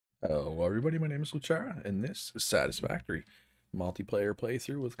Hello, everybody. My name is Luchara, and this is Satisfactory Multiplayer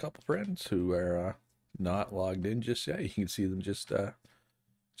playthrough with a couple friends who are not logged in just yet. You can see them just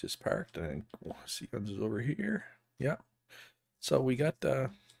parked. I think Sequence is over here. Yeah. So we got a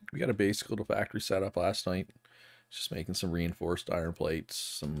basic little factory setup last night. Just making some reinforced iron plates,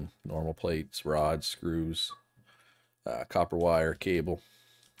 some normal plates, rods, screws, copper wire, cable.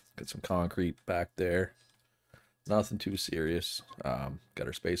 Got some concrete back there. Nothing too serious. Got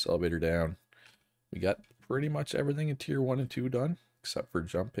our space elevator down. We got pretty much everything in tier 1 and 2 done, except for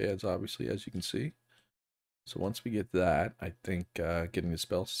jump pads, obviously, as you can see. So once we get that, I think getting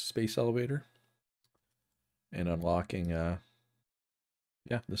the space elevator and unlocking,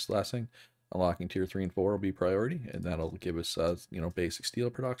 this last thing, unlocking tier 3 and 4 will be priority, and that'll give us, basic steel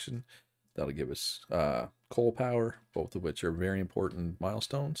production. That'll give us coal power, both of which are very important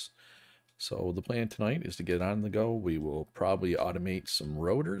milestones. So the plan tonight is to get on the go. We will probably automate some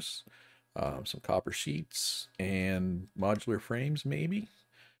rotors, some copper sheets, and modular frames, maybe.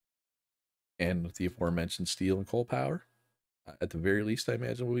 And with the aforementioned steel and coal power. At the very least, I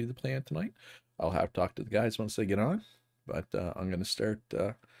imagine will be the plan tonight. I'll have to talk to the guys once they get on. But I'm gonna start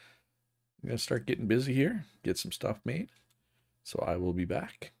getting busy here, get some stuff made. So I will be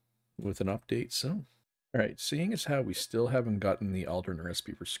back with an update soon. All right, seeing as how we still haven't gotten the alternate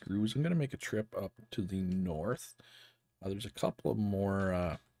recipe for screws, I'm going to make a trip up to the north. There's a couple of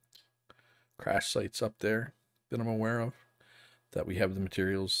more crash sites up there that I'm aware of that we have the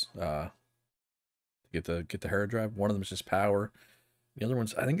materials to get the hard drive. One of them is just power. The other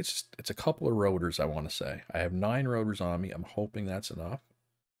one's, I think it's a couple of rotors, I want to say. I have 9 rotors on me. I'm hoping that's enough.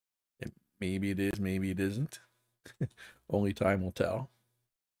 Maybe it is, maybe it isn't. Only time will tell.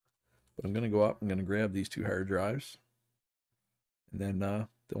 But I'm going to go up, I'm going to grab these 2 hard drives, and then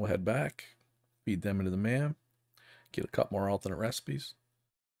we'll head back, feed them into the MAM, get a couple more alternate recipes,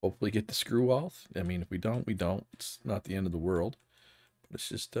 hopefully get the screw alt. I mean, if we don't, we don't. It's not the end of the world, but it's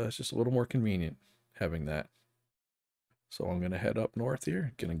just a little more convenient having that. So I'm going to head up north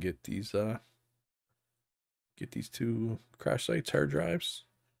here, going to get these 2 crash sites hard drives,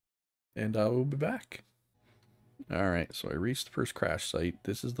 and we'll be back. All right, so I reached the first crash site.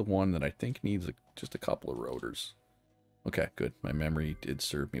 This is the one that I think needs just a couple of rotors. Okay, good. My memory did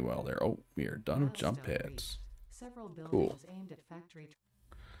serve me well there. Oh, we are done with jump pads. Cool.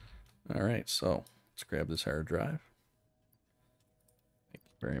 All right, so let's grab this hard drive. Thank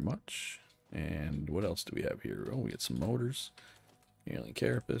you very much. And what else do we have here? Oh, we got some motors, alien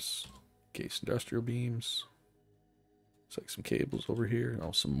carapace, case industrial beams. Looks like some cables over here.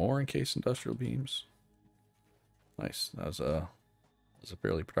 Oh, some more encased industrial beams. Nice. That was a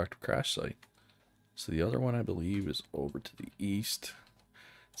fairly productive crash site. So the other one, I believe, is over to the east.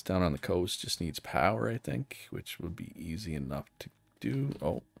 It's down on the coast. Just needs power, I think, which would be easy enough to do.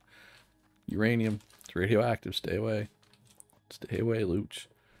 Oh, uranium. It's radioactive. Stay away. Stay away, Luch.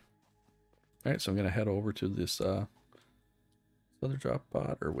 All right, so I'm going to head over to this other drop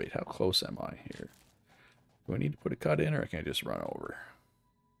pod. Or wait, how close am I here? Do I need to put a cut in, or can I just run over?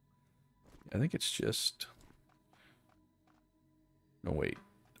 I think it's just... No, wait.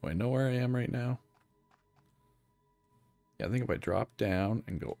 Do I know where I am right now? Yeah, I think if I drop down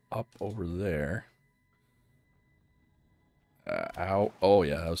and go up over there... ow. Oh,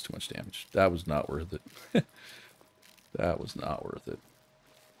 yeah, that was too much damage. That was not worth it. That was not worth it.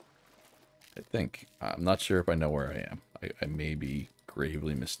 I think. I'm not sure if I know where I am. I may be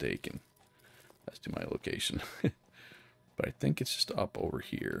gravely mistaken as to my location. But I think it's just up over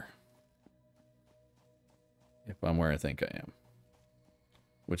here. If I'm where I think I am.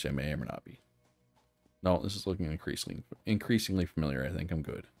 Which I may or may not be. No, this is looking increasingly familiar. I think I'm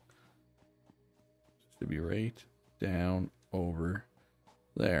good. Should be right down over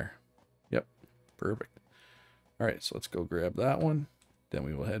there. Yep, perfect. All right, so let's go grab that one. Then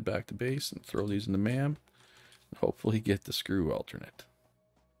we will head back to base and throw these in the MAM. And hopefully get the screw alternate.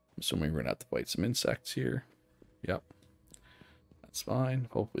 I'm assuming we're going to have to fight some insects here. Yep. That's fine.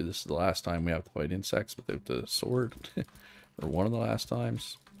 Hopefully this is the last time we have to fight insects without the sword. Or one of the last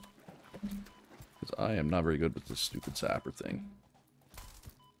times. Because I am not very good with this stupid sapper thing.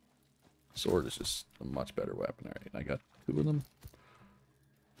 Sword is just a much better weapon. Alright, I got 2 of them.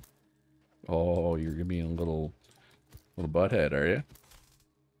 Oh, you're being a little butthead, are you?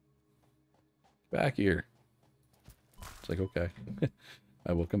 Back here. It's like, okay.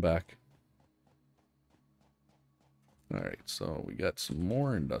 I will come back. Alright, so we got some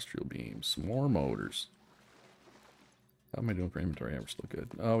more industrial beams, some more motors. How am I doing for inventory? We're still good.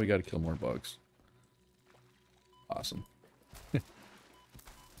 Oh, we got to kill more bugs. Awesome.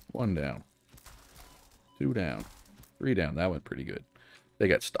 1 down. 2 down. 3 down. That went pretty good. They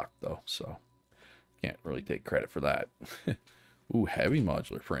got stuck though, so can't really take credit for that. Ooh, heavy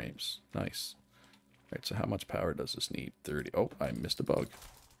modular frames. Nice. All right, so how much power does this need? 30. Oh, I missed a bug.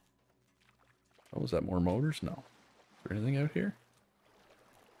 Oh, was that more motors? No. Is there anything out here?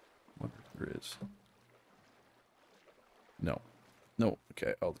 I wonder if there is. No. No.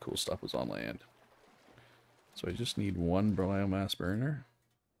 Okay, all the cool stuff was on land. So I just need one biomass burner.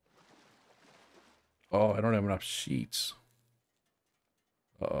 Oh, I don't have enough sheets.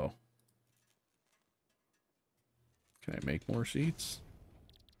 Uh-oh. Can I make more sheets?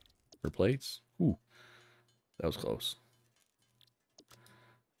 Or plates? Ooh, that was close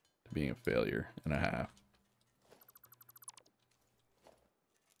to being a failure and a half.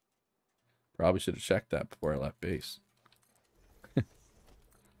 Probably should have checked that before I left base.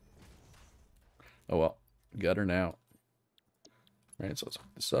 Oh well, got her now. All right, so let's hook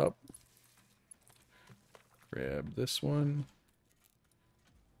this up. Grab this one.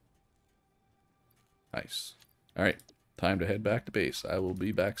 Nice. All right, time to head back to base. I will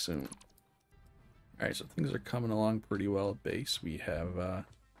be back soon. All right, so things are coming along pretty well at base. We have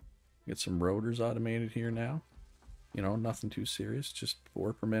got some rotors automated here now. You know, nothing too serious, just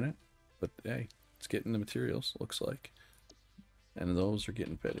 4 per minute. But hey, it's getting the materials, looks like. And those are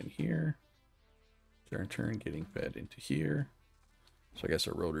getting fed in here. They're in turn getting fed into here. So I guess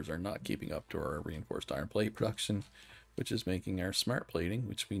our rotors are not keeping up to our reinforced iron plate production, which is making our smart plating,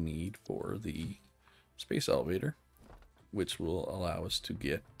 which we need for the space elevator, which will allow us to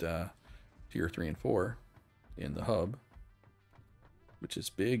get tier 3 and 4 in the hub, which is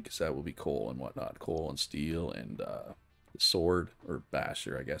big because that will be coal and whatnot, coal and steel and the sword, or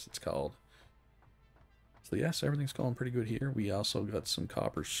basher I guess it's called. So yes, everything's going pretty good here. We also got some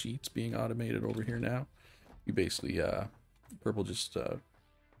copper sheets being automated over here now. You basically Purple just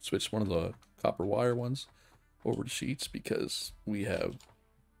switched one of the copper wire ones over to sheets because we have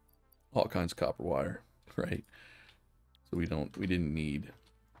all kinds of copper wire, right? So we didn't need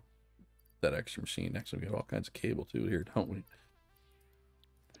that extra machine. Actually, we have all kinds of cable too here, don't we?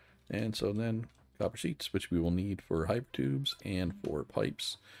 And so then copper sheets, which we will need for hypertubes and for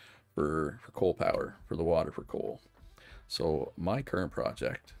pipes for coal power, for the water for coal. So my current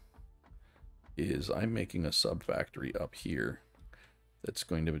project is I'm making a sub factory up here that's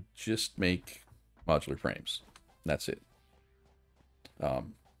going to just make modular frames. That's it.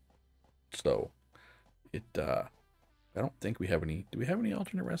 So it I don't think we have any. Do we have any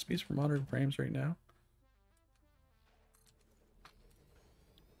alternate recipes for modular frames right now?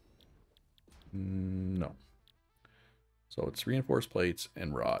 No. So it's reinforced plates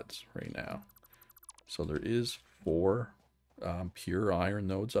and rods right now. So there is 4 pure iron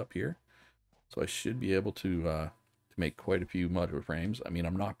nodes up here. So I should be able to make quite a few modular frames. I mean,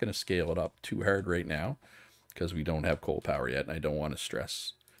 I'm not going to scale it up too hard right now because we don't have coal power yet, and I don't want to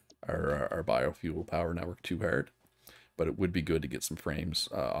stress our biofuel power network too hard. But it would be good to get some frames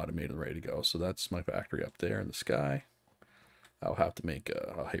automated and ready to go. So that's my factory up there in the sky. I'll have to make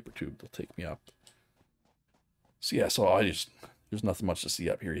a hypertube that'll take me up. So yeah, so there's nothing much to see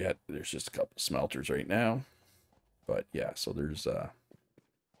up here yet. There's just a couple smelters right now. But yeah, so there's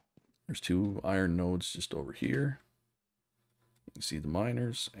 2 iron nodes just over here. You can see the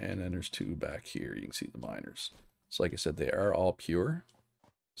miners, and then there's 2 back here. You can see the miners. So like I said, they are all pure.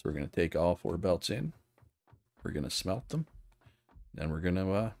 So we're going to take all 4 belts in. We're going to smelt them. Then we're going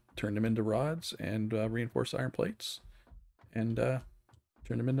to turn them into rods and reinforced iron plates. And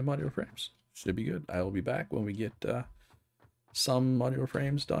turn them into modular frames. Should be good. I will be back when we get some modular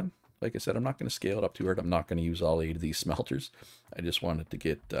frames done. Like I said, I'm not going to scale it up too hard. I'm not going to use all 8 of these smelters. I just wanted to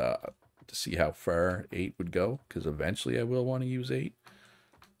get to see how far 8 would go, because eventually I will want to use 8.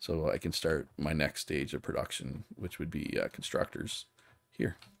 So I can start my next stage of production, which would be constructors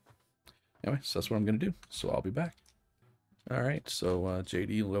here. Anyway, so that's what I'm going to do. So I'll be back. All right, so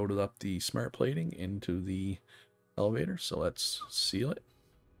JD loaded up the smart plating into the elevator. So let's seal it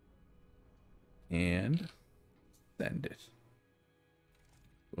and send it.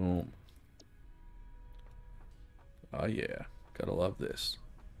 Boom. Oh yeah, gotta love this.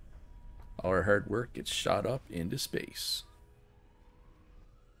 All our hard work gets shot up into space.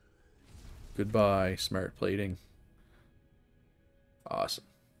 Goodbye, smart plating. Awesome.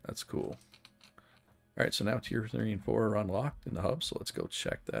 That's cool. All right, so now tier 3 and 4 are unlocked in the hub, so let's go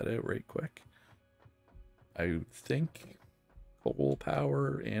check that out right quick. I think coal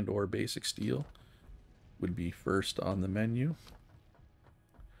power and or basic steel would be first on the menu.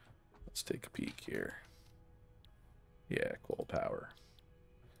 Let's take a peek here. Yeah, coal power.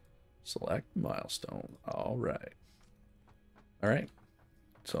 Select milestone. All right. All right.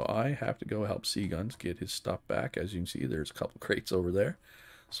 So I have to go help Seaguns get his stuff back. As you can see, there's a couple crates over there.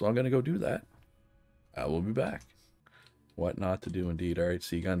 So I'm going to go do that. I will be back. What not to do indeed. All right,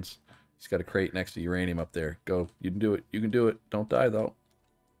 Seaguns. He's got a crate next to uranium up there. Go. You can do it. You can do it. Don't die, though.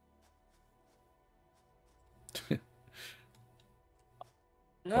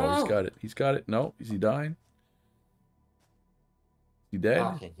 No. Oh, he's got it. He's got it. No, is he dying? Is he dead?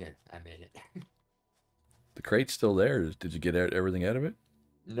 Okay, good. I made it. The crate's still there. Did you get everything out of it?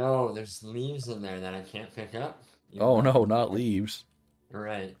 No, there's leaves in there that I can't pick up. Oh no, not leaves.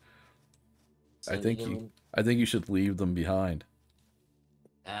 Right. So I think you should leave them behind.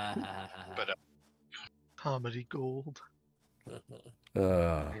 But comedy gold.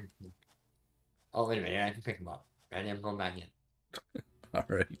 Uh, Oh, wait a minute. I can pick them up. Ready? I'm going back in. all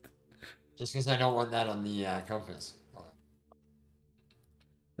right. Just because I don't want that on the compass.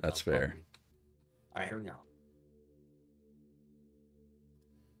 That's fair. All right, here we go.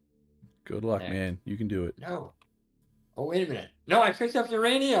 Good luck, There. man. You can do it. No. Oh, wait a minute. No, I picked up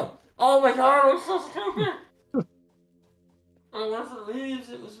uranium. Oh my god, I'm so stupid. It wasn't leaves,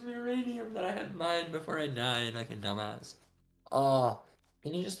 it was uranium that I had mined before I died like a dumbass. Oh,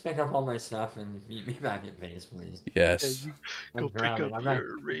 can you just pick up all my stuff and meet me back at base, please? Yes. Yeah, I'm go pick drowning. up I'm not-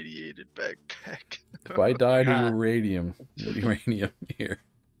 your irradiated backpack. If I die to God. uranium here.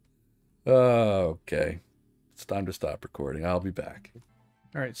 Okay. It's time to stop recording. I'll be back.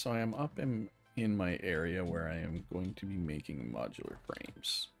 All right, so I am up in my area where I am going to be making modular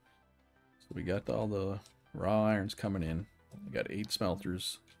frames. So we got all the raw irons coming in. We got 8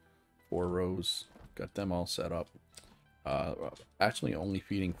 smelters, 4 rows. Got them all set up. Actually only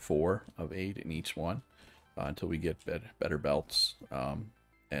feeding 4 of 8 in each one until we get better belts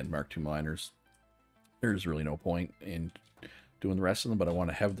and Mark II miners. There's really no point in doing the rest of them, but I want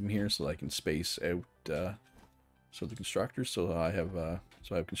to have them here so that I can space out so the constructors. So I have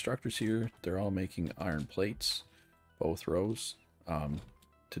constructors here. They're all making iron plates, both rows,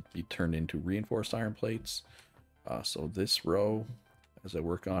 to be turned into reinforced iron plates. So this row, as I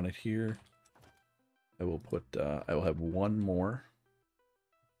work on it here, I will put I will have one more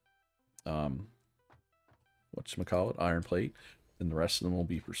whatchamacallit, iron plate, and the rest of them will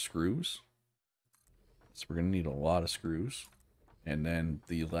be for screws. So we're gonna need a lot of screws. And then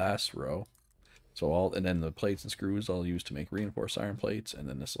the last row, and then the plates and screws I'll use to make reinforced iron plates, and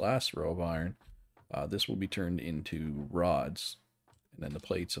then this last row of iron, this will be turned into rods, and then the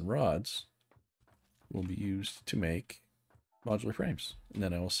plates and rods will be used to make modular frames, and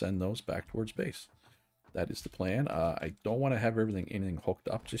then I will send those back towards base. That is the plan. I don't want to have anything hooked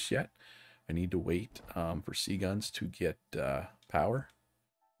up just yet. I need to wait for Seaguns to get more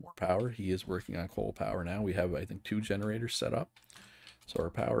power. He is working on coal power now. We have, I think, 2 generators set up. So our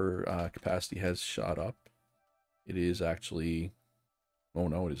power capacity has shot up. It is actually, oh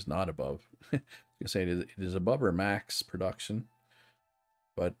no, it is not above. I was gonna say it is above our max production,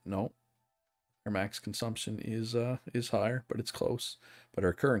 but no, our max consumption is higher, but it's close. But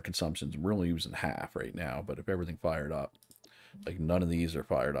our current consumption, we're only using half right now. But if everything fired up, like none of these are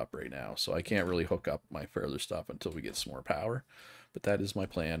fired up right now, so I can't really hook up my further stuff until we get some more power. But that is my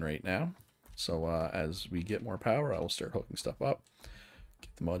plan right now. So as we get more power, I will start hooking stuff up,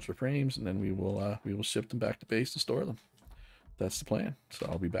 get the modular frames, and then we will ship them back to base to store them. That's the plan. So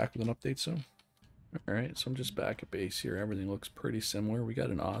I'll be back with an update soon. All right, so I'm just back at base here. Everything looks pretty similar. We got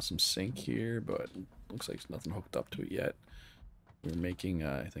an awesome sink here, but looks like there's nothing hooked up to it yet. We're making,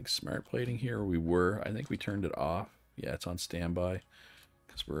 I think, smart plating here. We were. I think we turned it off. Yeah, it's on standby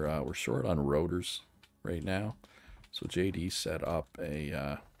because we're short on rotors right now. So JD set up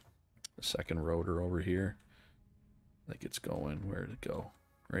a second rotor over here. I think it's going, where did it go?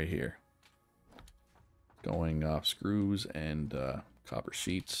 Right here. Going off screws and copper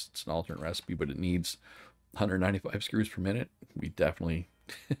sheets. It's an alternate recipe, but it needs 195 screws per minute. We definitely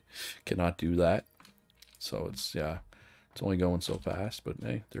cannot do that. So it's only going so fast, but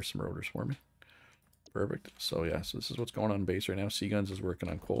hey, there's some rotors for me. Perfect. So yeah, so this is what's going on in base right now. Seaguns is working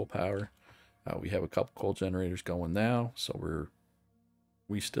on coal power. We have a couple coal generators going now, so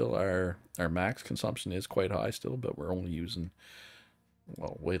we still our max consumption is quite high still, but we're only using,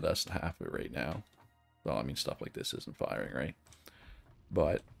 well, way less than half of it right now. Well, I mean, stuff like this isn't firing, right?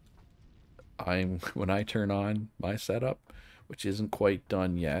 But when I turn on my setup, which isn't quite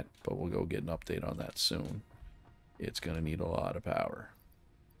done yet, but we'll go get an update on that soon, it's going to need a lot of power.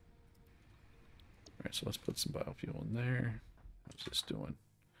 All right, so let's put some biofuel in there. How's this doing?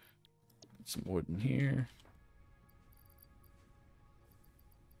 Put some wood in here.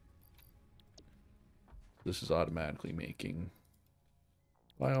 This is automatically making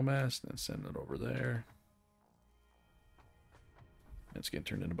biomass, then send it over there. It's getting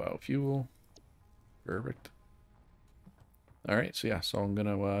turned into biofuel. Perfect. All right, so yeah, so I'm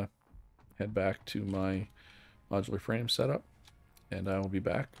gonna head back to my modular frame setup, and I will be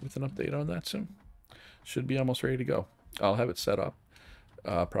back with an update on that soon. Should be almost ready to go. I'll have it set up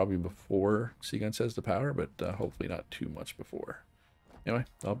probably before Seagun says the power, but hopefully not too much before. Anyway,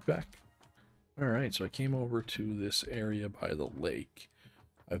 I'll be back. All right, so I came over to this area by the lake.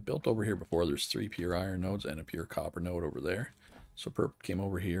 I've built over here before. There's 3 pure iron nodes and a pure copper node over there. So Perp came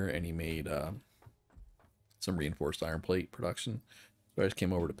over here and he made some reinforced iron plate production. So I just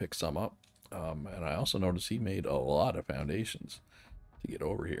came over to pick some up. And I also noticed he made a lot of foundations to get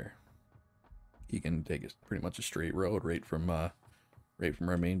over here. He can take pretty much a straight road right from our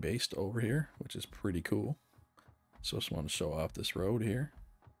main base to over here, which is pretty cool. So I just want to show off this road here.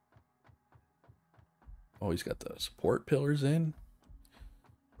 Oh, he's got the support pillars in.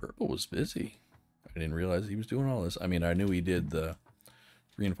 Purple was busy. I didn't realize he was doing all this. I mean, I knew he did the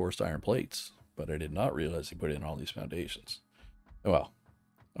reinforced iron plates, but I did not realize he put in all these foundations. Well,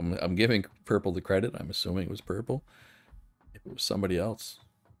 I'm giving Purple the credit. I'm assuming it was Purple. If it was somebody else,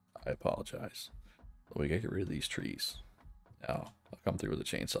 I apologize. But we gotta get rid of these trees. Now, I'll come through with a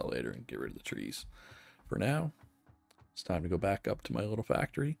chainsaw later and get rid of the trees. For now, it's time to go back up to my little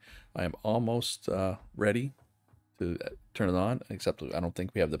factory. I am almost ready to turn it on, except I don't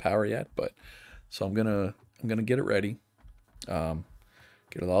think we have the power yet, but so I'm gonna get it ready, get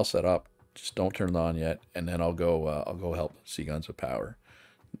it all set up. Just don't turn it on yet, and then I'll go help Seaguns with power,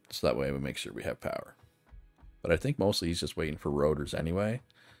 so that way we make sure we have power. But I think mostly he's just waiting for rotors anyway.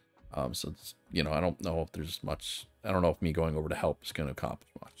 So it's, you know, I don't know if there's much. I don't know if me going over to help is going to accomplish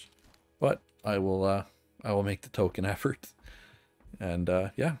much, but I will make the token effort, and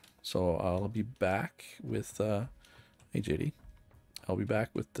yeah. So I'll be back with hey JD, I'll be back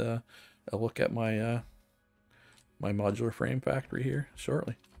with a look at my my modular frame factory here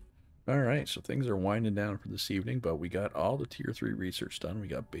shortly. All right, so things are winding down for this evening, but we got all the tier 3 research done. We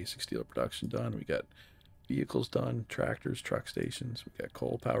got basic steel production done. We got vehicles done, tractors, truck stations. We got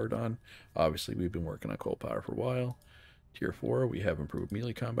coal power done. Obviously, we've been working on coal power for a while. Tier 4, we have improved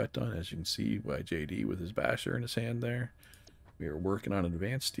melee combat done, as you can see by JD with his basher in his hand there. We are working on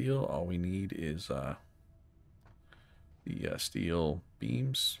advanced steel. All we need is the steel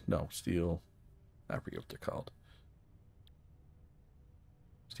beams. No, steel, I forget what they're called.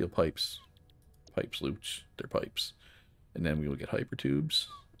 Steel pipes. Pipes, Luch, they're pipes. And then we will get hyper tubes,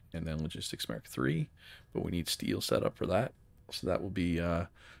 and then logistics mark 3. But we need steel set up for that. So that will be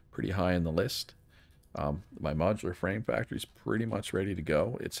pretty high in the list. My modular frame factory is pretty much ready to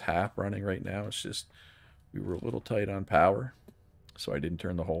go. It's half running right now. It's just we were a little tight on power, so I didn't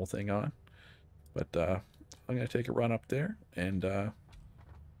turn the whole thing on. But I'm going to take a run up there and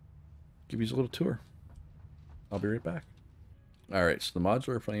give you a little tour. I'll be right back. All right, so the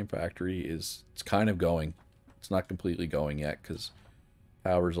modular flame factory it's kind of going. It's not completely going yet because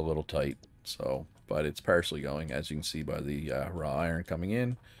power's a little tight. So, but it's partially going, as you can see by the raw iron coming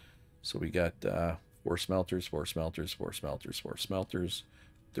in. So we got 4 smelters, 4 smelters, 4 smelters, 4 smelters.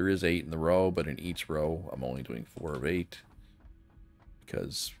 There is 8 in the row, but in each row I'm only doing 4 of 8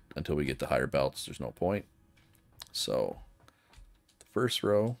 because until we get to higher belts, there's no point. So the first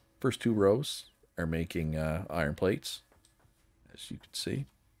 2 rows are making iron plates, as you can see.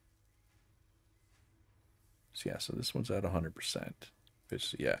 So yeah, so this one's at 100%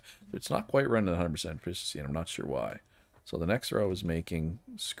 efficiency. Yeah, it's not quite running at 100% efficiency, and I'm not sure why. So the next row is making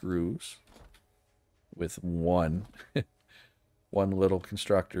screws with one little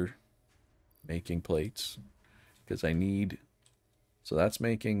constructor making plates, because I need. So that's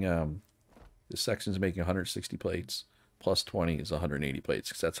making this section is making 160 plates plus 20 is 180 plates,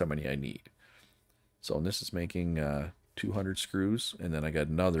 because that's how many I need. So this is making 200 screws, and then I got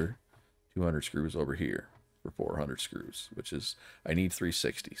another 200 screws over here for 400 screws, which is, I need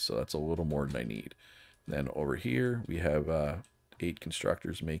 360, so that's a little more than I need. Then over here we have 8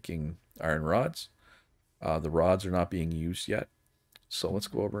 constructors making iron rods. The rods are not being used yet, so let's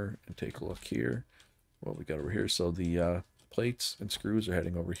go over and take a look here what we got over here. So the plates and screws are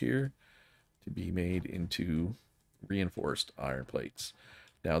heading over here to be made into reinforced iron plates.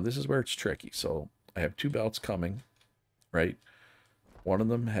 Now this is where it's tricky. So I have 2 belts coming, right? One of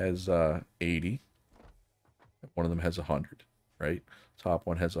them has 80, one of them has 100, right? Top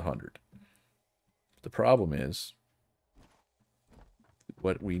one has 100. The problem is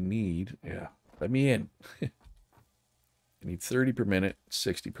what we need. Yeah, let me in. I need 30 per minute,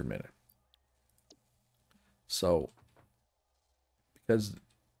 60 per minute. So because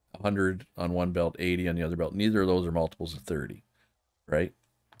 100 on one belt, 80 on the other belt, neither of those are multiples of 30, right?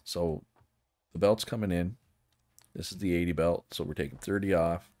 So the belt's coming in, This is the 80 belt, so we're taking 30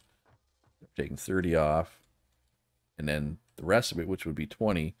 off. We're taking 30 off. And then the rest of it, which would be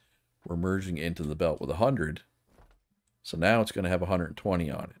 20, we're merging into the belt with 100. So now it's going to have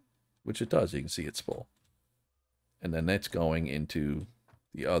 120 on it, which it does. You can see it's full. And then that's going into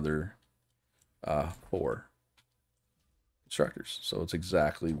the other 4 constructors. So it's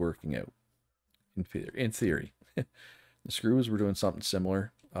exactly working out in theory. The screws, we're doing something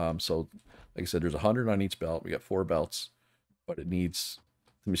similar. So like I said, there's 100 on each belt. We got 4 belts, but the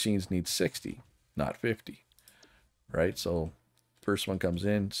machines need 60, not 50, right? So first one comes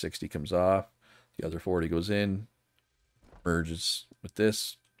in, 60 comes off, the other 40 goes in, merges with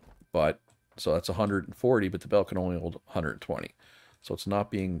this, but so that's 140, but the belt can only hold 120. So it's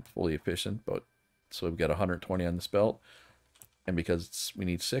not being fully efficient, but so we've got 120 on this belt, and because we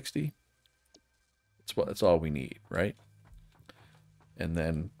need 60, that's all we need, right? And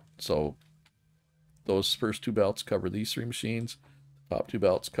then so those first 2 belts cover these 3 machines. The top 2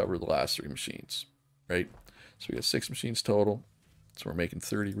 belts cover the last 3 machines, right? So we got 6 machines total. So we're making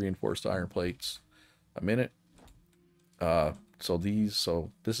 30 reinforced iron plates a minute. So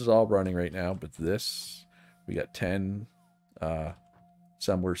this is all running right now, but this, we got 10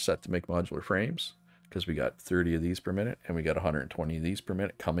 assemblers set to make modular frames because we got 30 of these per minute and we got 120 of these per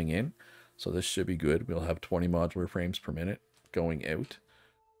minute coming in. So this should be good. We'll have 20 modular frames per minute going out.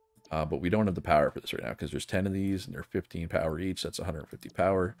 But we don't have the power for this right now because there's 10 of these and they're 15 power each. That's 150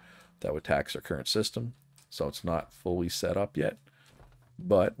 power. That would tax our current system. So it's not fully set up yet.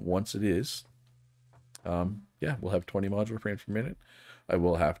 But once it is, yeah, we'll have 20 modular frames per minute. I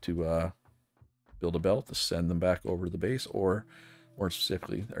will have to build a belt to send them back over to the base, or more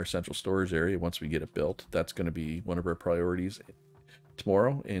specifically, our central storage area. Once we get it built, that's going to be one of our priorities.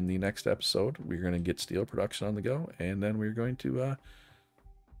 Tomorrow, in the next episode, we're going to get steel production on the go, and then we're going to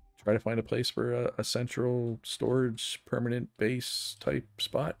try to find a place for a central storage permanent base type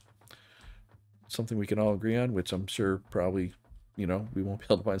spot. Something we can all agree on, which I'm sure probably, we won't be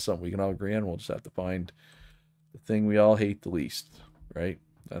able to find something we can all agree on. We'll just have to find the thing we all hate the least, right?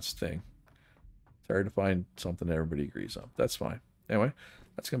 That's the thing. It's hard to find something that everybody agrees on. That's fine. Anyway,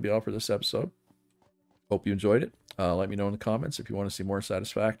 that's going to be all for this episode. Hope you enjoyed it. Let me know in the comments if you want to see more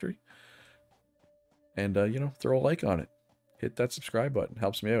Satisfactory. And, throw a like on it. Hit that subscribe button.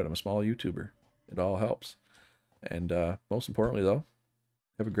 Helps me out. I'm a small YouTuber. It all helps. And most importantly, though,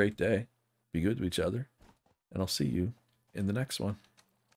 have a great day. Be good to each other. And I'll see you in the next one.